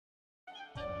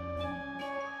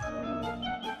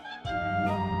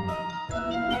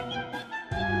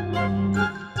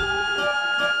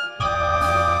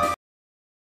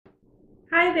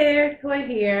Hi there, Toy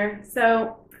here.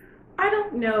 So I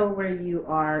don't know where you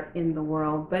are in the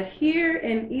world, but here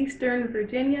in Eastern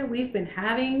Virginia, we've been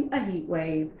having a heat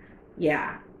wave.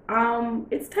 Yeah.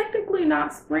 It's technically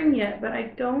not spring yet, but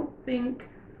I don't think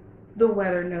the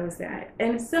weather knows that.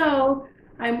 And so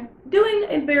I'm doing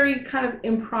a very kind of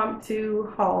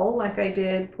impromptu haul like I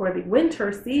did for the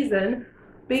winter season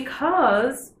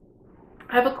because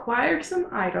I've acquired some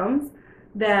items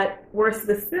that were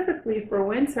specifically for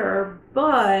winter,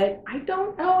 but I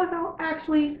don't know if I'll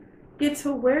actually get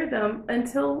to wear them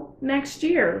until next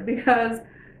year because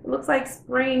it looks like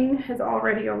spring has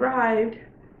already arrived.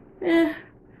 Eh.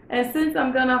 And since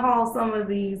I'm gonna haul some of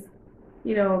these,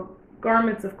 you know,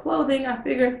 garments of clothing, I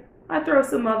figured I'd throw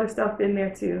some other stuff in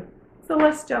there too. So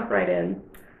let's jump right in.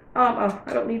 Oh,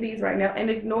 I don't need these right now, and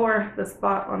ignore the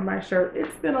spot on my shirt.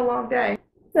 It's been a long day.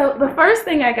 So the first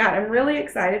thing I got, I'm really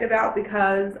excited about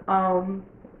because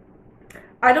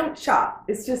I don't shop.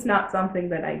 It's just not something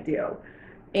that I do.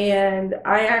 And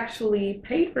I actually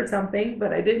paid for something,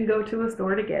 but I didn't go to a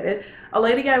store to get it. A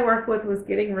lady I work with was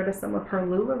getting rid of some of her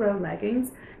LuLaRoe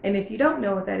leggings, and if you don't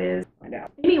know what that is, find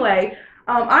out. Anyway,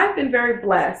 I've been very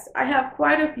blessed. I have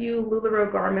quite a few LuLaRoe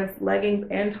garments, leggings,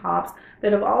 and tops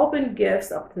that have all been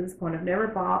gifts up to this point. I've never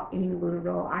bought any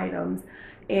LuLaRoe items,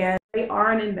 and they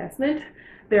are an investment.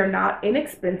 They're not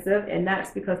inexpensive, and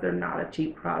that's because they're not a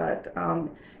cheap product.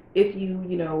 If you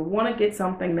want to get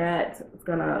something that's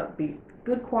gonna be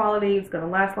good quality, it's gonna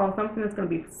last long, something that's gonna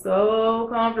be so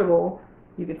comfortable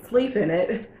you can sleep in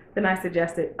it, then I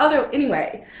suggest it.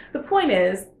 Anyway, the point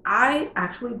is, I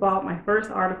actually bought my first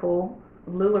article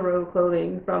of LuLaRoe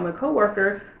clothing from a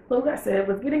coworker who, like I said,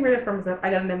 was getting rid of some stuff. I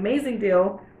got an amazing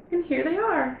deal, and here they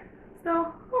are.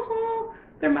 So,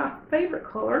 they're my favorite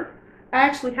color. I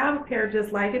actually have a pair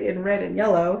just like it in red and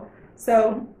yellow.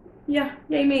 So yeah,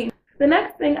 yay me. The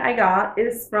next thing I got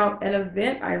is from an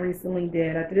event I recently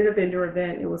did. I did a vendor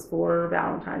event. It was for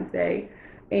Valentine's Day.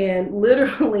 And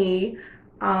literally,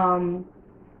 I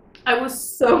was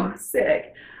so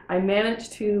sick. I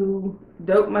managed to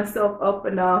dope myself up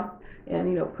enough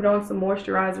and put on some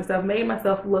moisturizer stuff, made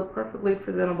myself look perfectly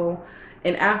presentable.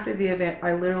 And after the event,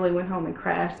 I literally went home and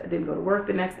crashed. I didn't go to work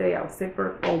the next day. I was sick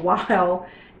for a while.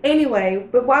 Anyway,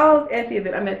 but while I was at the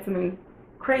event, I met some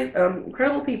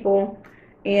incredible people,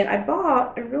 and I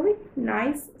bought a really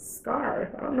nice scarf.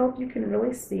 I don't know if you can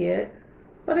really see it,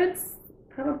 but it's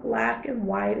kind of black and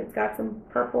white. It's got some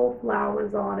purple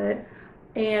flowers on it,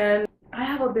 and I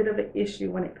have a bit of an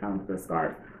issue when it comes to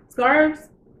scarves. Scarves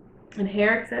and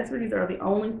hair accessories are the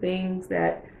only things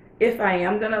that, if I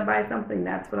am gonna buy something,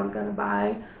 that's what I'm gonna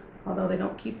buy. Although they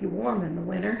don't keep you warm in the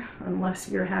winter, unless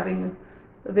you're having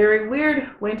a very weird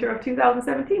winter of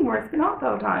 2017 where it's been hot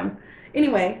all the time.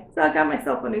 Anyway, so I got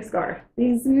myself a new scarf.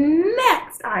 These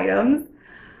next items,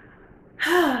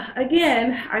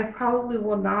 again, I probably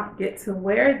will not get to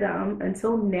wear them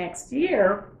until next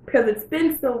year because it's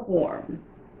been so warm.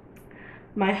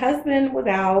 My husband was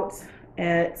out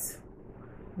at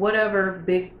whatever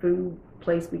big food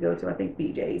place we go to, I think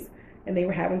BJ's, and they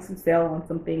were having some sale on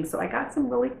some things. So I got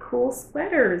some really cool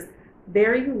sweaters,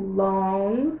 very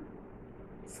long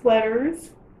sweaters.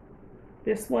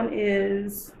 This one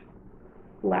is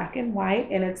black and white,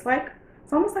 and it's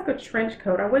almost like a trench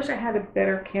coat. I wish I had a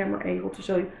better camera angle to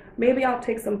show you. Maybe I'll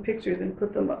take some pictures and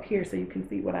put them up here so you can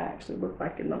see what I actually look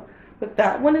like in them. But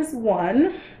that one is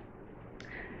one.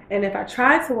 And if I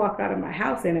tried to walk out of my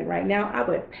house in it right now, I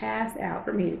would pass out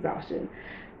from heat exhaustion.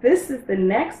 This is the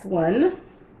next one.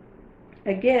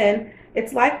 Again,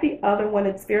 it's like the other one.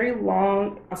 It's very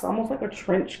long. It's almost like a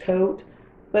trench coat,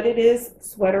 but it is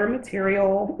sweater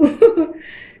material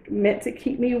meant to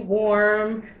keep me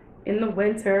warm in the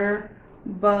winter,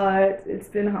 but it's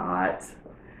been hot.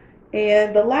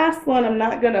 And the last one, I'm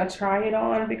not gonna try it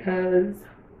on because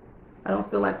I don't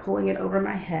feel like pulling it over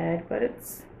my head, but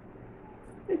it's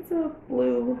a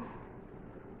blue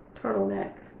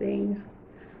turtleneck thing.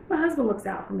 My husband looks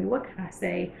out for me. What can I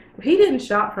say? If he didn't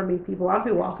shop for me, people, I'd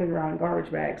be walking around in garbage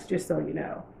bags, just so you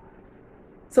know.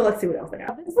 So let's see what else I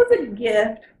got. This was a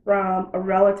gift from a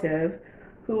relative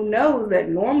who knows that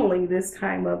normally this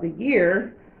time of the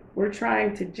year, we're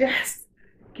trying to just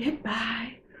get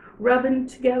by, rubbing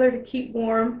together to keep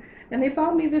warm. And they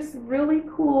bought me this really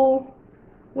cool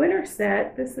winter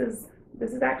set. This is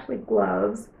actually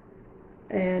gloves.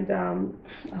 And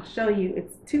I'll show you,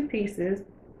 it's two pieces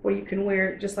where you can wear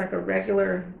it just like a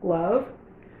regular glove.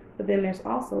 But then there's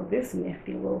also this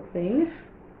nifty little thing.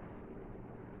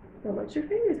 So let your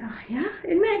fingers out. Yeah,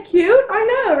 isn't that cute?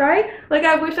 I know, right? Like,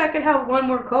 I wish I could have one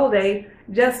more cold day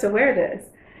just to wear this.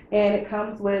 And it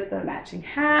comes with a matching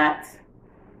hat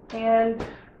and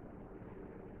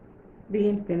the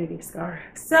infinity scarf.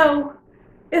 So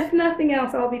if nothing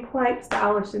else, I'll be quite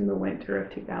stylish in the winter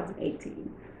of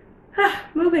 2018.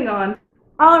 Moving on.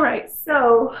 All right,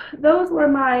 so those were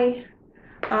my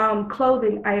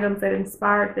clothing items that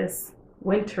inspired this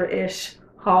winter-ish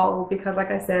haul because,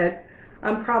 like I said,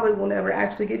 I probably will never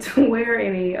actually get to wear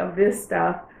any of this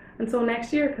stuff until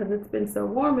next year because it's been so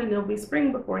warm and it'll be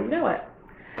spring before you know it.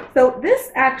 So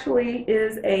this actually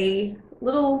is a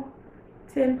little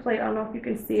tin plate. I don't know if you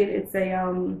can see it. It's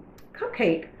a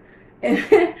cupcake.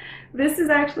 And this is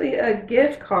actually a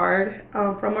gift card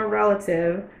from a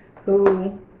relative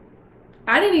who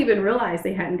I didn't even realize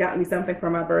they hadn't gotten me something for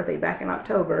my birthday back in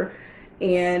October.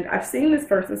 And I've seen this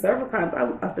person several times.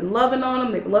 I've been loving on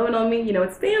them. They've been loving on me. You know,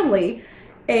 it's family.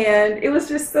 And it was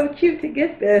just so cute to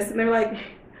get this. And they're like,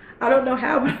 I don't know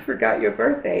how, but I forgot your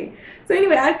birthday. So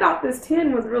anyway, I thought this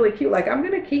tin was really cute. Like, I'm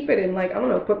going to keep it and, like, I don't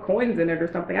know, put coins in it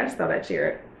or something. I just thought I'd share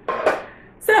it.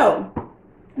 So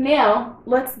now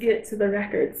let's get to the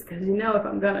records. Because, you know, if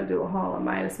I'm going to do a haul, I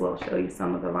might as well show you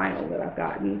some of the vinyl that I've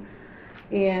gotten.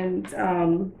 And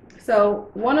so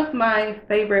one of my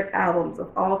favorite albums of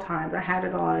all time, I had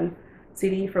it on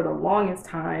CD for the longest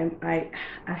time. I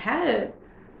had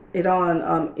it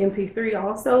on MP3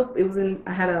 also. It was in,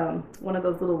 I had one of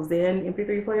those little Zen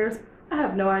MP3 players. I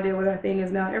have no idea where that thing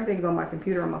is now. Everything's on my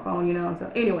computer, on my phone, you know.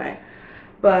 So anyway,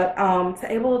 but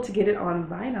to able to get it on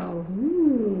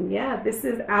vinyl, yeah, this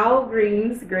is Al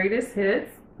Green's Greatest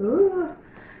Hits. Ooh.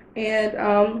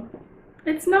 And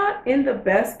it's not in the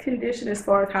best condition as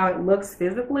far as how it looks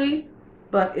physically,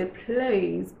 but it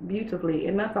plays beautifully,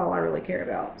 and that's all I really care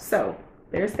about. So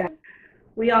there's that.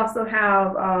 We also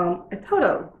have a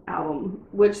Toto album,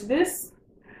 which this,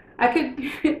 I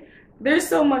could, there's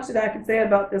so much that I could say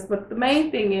about this, but the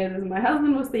main thing is my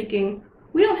husband was thinking,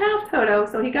 we don't have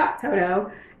Toto, so he got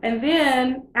Toto. And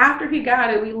then after he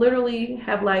got it, we literally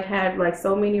have like had like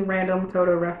so many random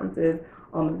Toto references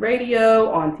on the radio,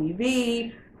 on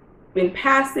TV, in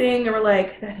passing, and we're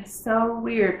like, that is so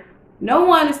weird. No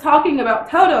one is talking about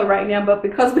Toto right now, but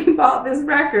because we bought this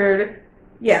record,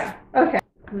 yeah, okay.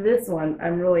 This one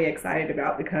I'm really excited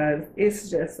about because it's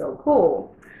just so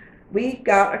cool. We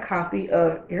got a copy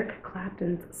of Eric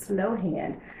Clapton's Slow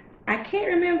Hand. I can't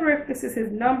remember if this is his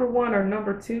 #1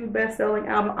 or #2 best-selling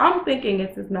album. I'm thinking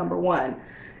it's his #1.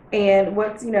 And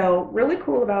what's, you know, really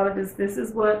cool about it is this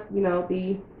is what, you know,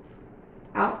 the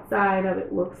outside of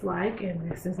it looks like,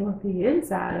 and this is what the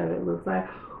inside of it looks like.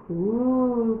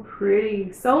 Ooh,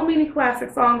 pretty. So many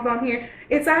classic songs on here.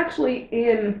 It's actually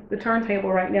in the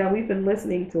turntable right now. We've been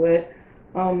listening to it.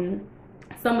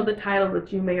 Some of the titles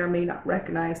that you may or may not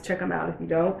recognize, check them out if you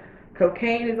don't.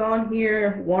 Cocaine is on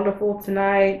here. Wonderful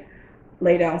Tonight.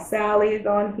 Lay Down Sally is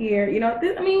on here. You know,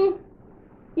 I mean,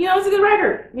 you know, it's a good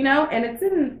record, you know, and it's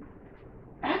in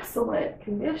excellent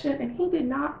condition, and he did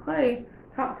not pay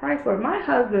top price for it. My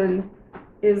husband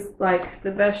is like the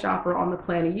best shopper on the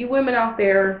planet. You women out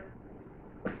there,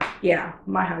 yeah,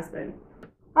 my husband.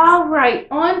 All right,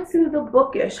 on to the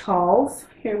bookish hauls.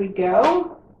 Here we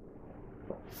go.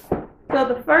 So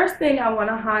the first thing I want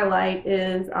to highlight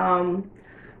is,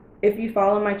 if you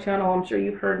follow my channel, I'm sure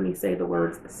you've heard me say the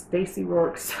words Stacey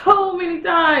Rourke so many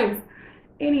times.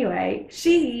 Anyway,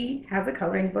 she has a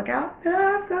coloring book out, and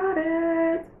I've got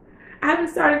it. I haven't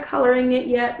started coloring it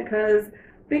yet because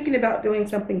thinking about doing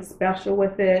something special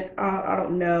with it. I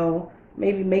don't know,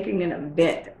 maybe making an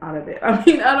event out of it. I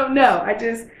mean, I don't know.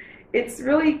 It's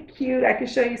really cute. I can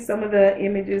show you some of the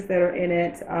images that are in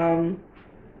it.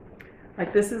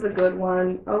 Like this is a good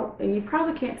one. Oh, and you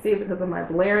probably can't see it because of my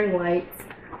blaring lights,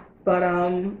 but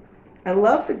I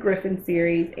love the Griffin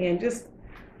series, and just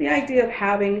the idea of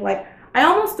having, like, I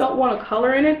almost don't want to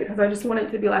color in it because I just want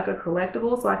it to be like a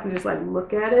collectible so I can just like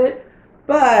look at it.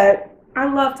 But I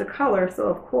love to color, so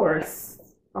of course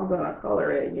I'm gonna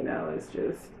color it, you know, it's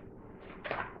just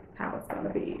how it's gonna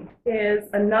be. Is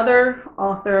another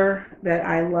author that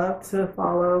I love to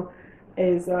follow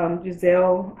is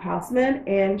Giselle Hausman,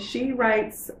 and she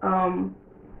writes,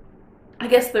 I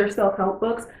guess they're self-help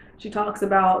books. She talks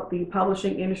about the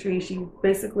publishing industry. She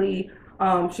basically,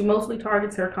 she mostly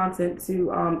targets her content to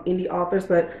indie authors,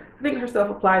 but I think her stuff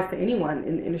applies to anyone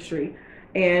in the industry.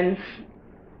 And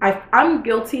I'm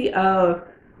guilty of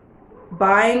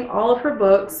buying all of her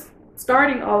books,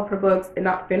 starting all of her books, and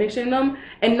not finishing them.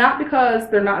 And not because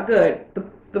they're not good.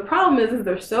 The problem is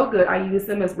they're so good, I use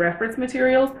them as reference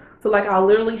materials. So like I'll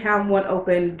literally have one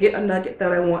open, get a nugget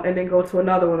that I want, and then go to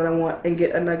another one that I want and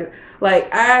get a nugget.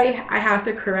 Like I have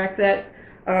to correct that.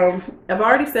 I've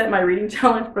already set my reading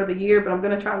challenge for the year, but I'm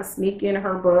going to try to sneak in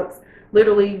her books,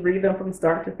 literally read them from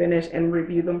start to finish and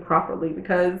review them properly,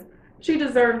 because she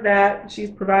deserved that.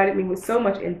 She's provided me with so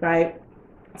much insight.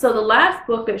 So the last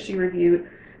book that she reviewed,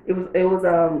 she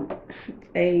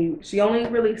only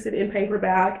released it in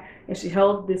paperback, and she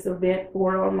held this event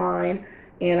for it online.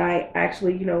 And I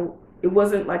actually, it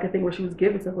wasn't like a thing where she was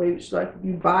giving stuff away. She like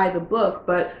you buy the book,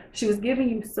 but she was giving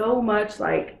you so much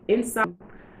like inside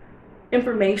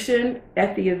information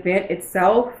at the event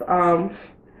itself,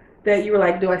 that you were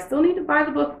like, do I still need to buy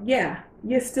the book? Yeah,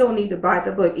 you still need to buy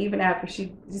the book, even after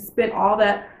she spent all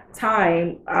that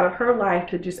time out of her life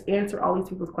to just answer all these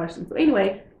people's questions. So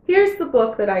anyway, here's the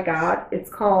book that I got.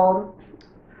 It's called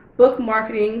Book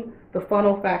Marketing, The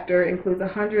Funnel Factor, includes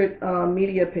 100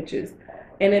 media pitches.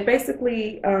 And it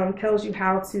basically tells you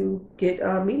how to get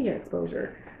media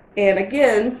exposure. And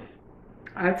again,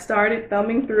 I've started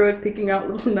thumbing through it, picking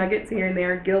out little nuggets here and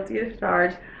there, guilty as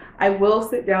charged. I will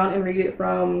sit down and read it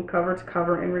from cover to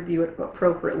cover and review it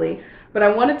appropriately. But I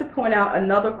wanted to point out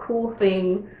another cool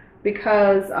thing,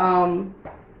 because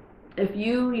if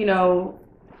you,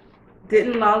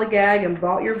 didn't lollygag and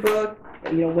bought your book,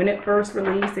 when it first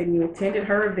released, and you attended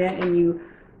her event and you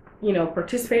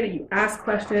participated, you asked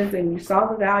questions, and you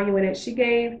saw the value in it, she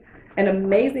gave an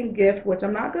amazing gift, which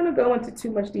I'm not going to go into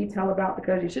too much detail about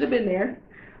because you should have been there.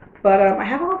 But I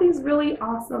have all these really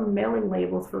awesome mailing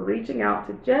labels for reaching out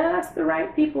to just the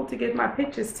right people to give my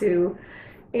pitches to,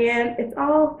 and it's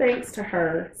all thanks to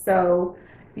her. So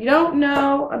if you don't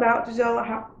know about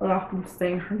I'm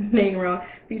saying her name wrong.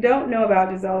 If you don't know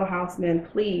about Gisela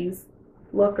Hausman, please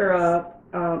look her up.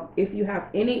 If you have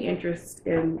any interest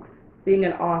in being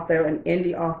an author, an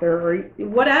indie author, or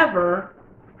whatever,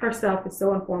 her stuff is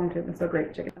so informative and so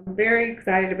great. Check it out. I'm very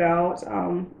excited about,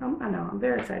 I'm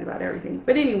very excited about everything.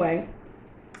 But anyway,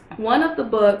 one of the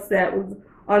books that was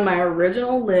on my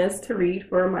original list to read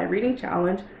for my reading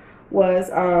challenge was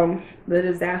the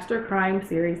Disaster Crime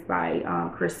series by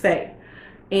Chris Fay.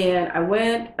 And I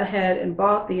went ahead and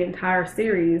bought the entire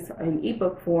series in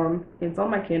ebook form. It's on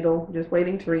my Kindle, just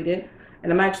waiting to read it.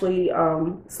 And I'm actually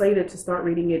slated to start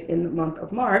reading it in the month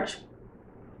of March.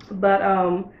 But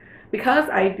because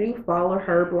I do follow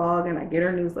her blog and I get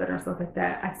her newsletter and stuff like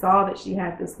that, I saw that she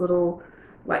had this little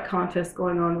like contest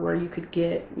going on where you could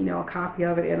get, a copy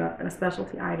of it in a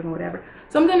specialty item or whatever.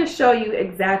 So I'm going to show you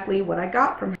exactly what I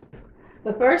got from her.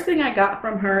 The first thing I got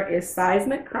from her is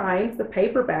Seismic Crimes, the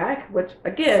paperback, which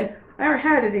again, I already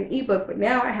had it in ebook, but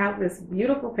now I have this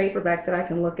beautiful paperback that I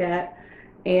can look at.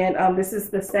 And this is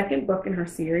the second book in her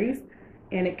series,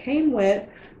 and it came with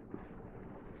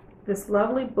this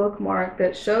lovely bookmark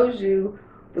that shows you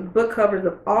the book covers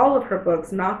of all of her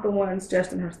books, not the ones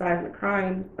just in her Seismic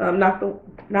Crime, not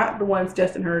the ones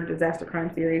just in her Disaster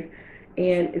Crime series.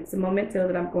 And it's a memento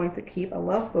that I'm going to keep. I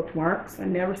love bookmarks. I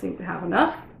never seem to have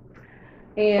enough.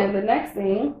 And the next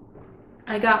thing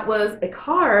I got was a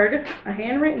card, a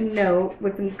handwritten note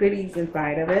with some goodies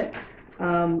inside of it.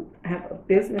 I have a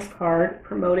business card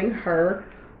promoting her,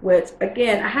 which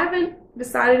again, I haven't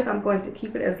decided if I'm going to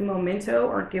keep it as a memento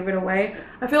or give it away.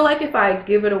 I feel like if I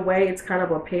give it away, it's kind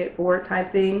of a pay it forward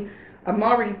type thing. I'm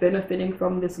already benefiting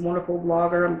from this wonderful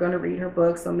blogger. I'm going to read her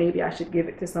book, so maybe I should give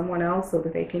it to someone else so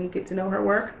that they can get to know her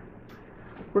work.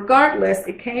 Regardless,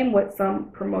 it came with some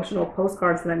promotional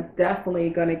postcards that I'm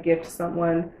definitely going to give to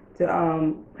someone to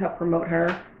help promote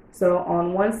her. So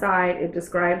on one side, it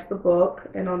describes the book,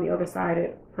 and on the other side,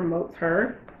 it promotes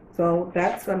her. So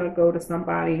that's going to go to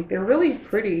somebody. They're really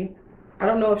pretty. I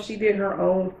don't know if she did her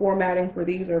own formatting for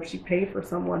these or if she paid for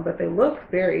someone, but they look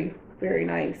very, very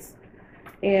nice.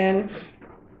 And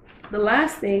the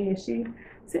last thing is she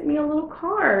sent me a little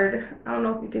card. I don't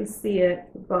know if you can see it,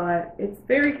 but it's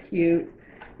very cute.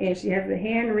 And she has a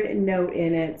handwritten note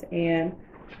in it. And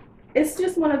it's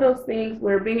just one of those things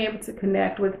where being able to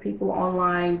connect with people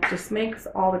online just makes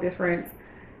all the difference.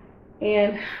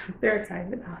 And I'm very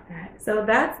excited about that. So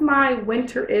that's my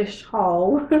winter-ish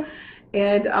haul.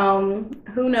 And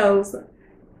who knows,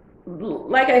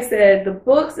 like I said, the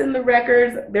books and the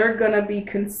records, they're going to be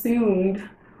consumed.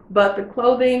 But the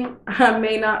clothing, I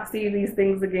may not see these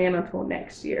things again until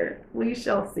next year. We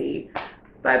shall see.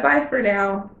 Bye-bye for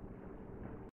now.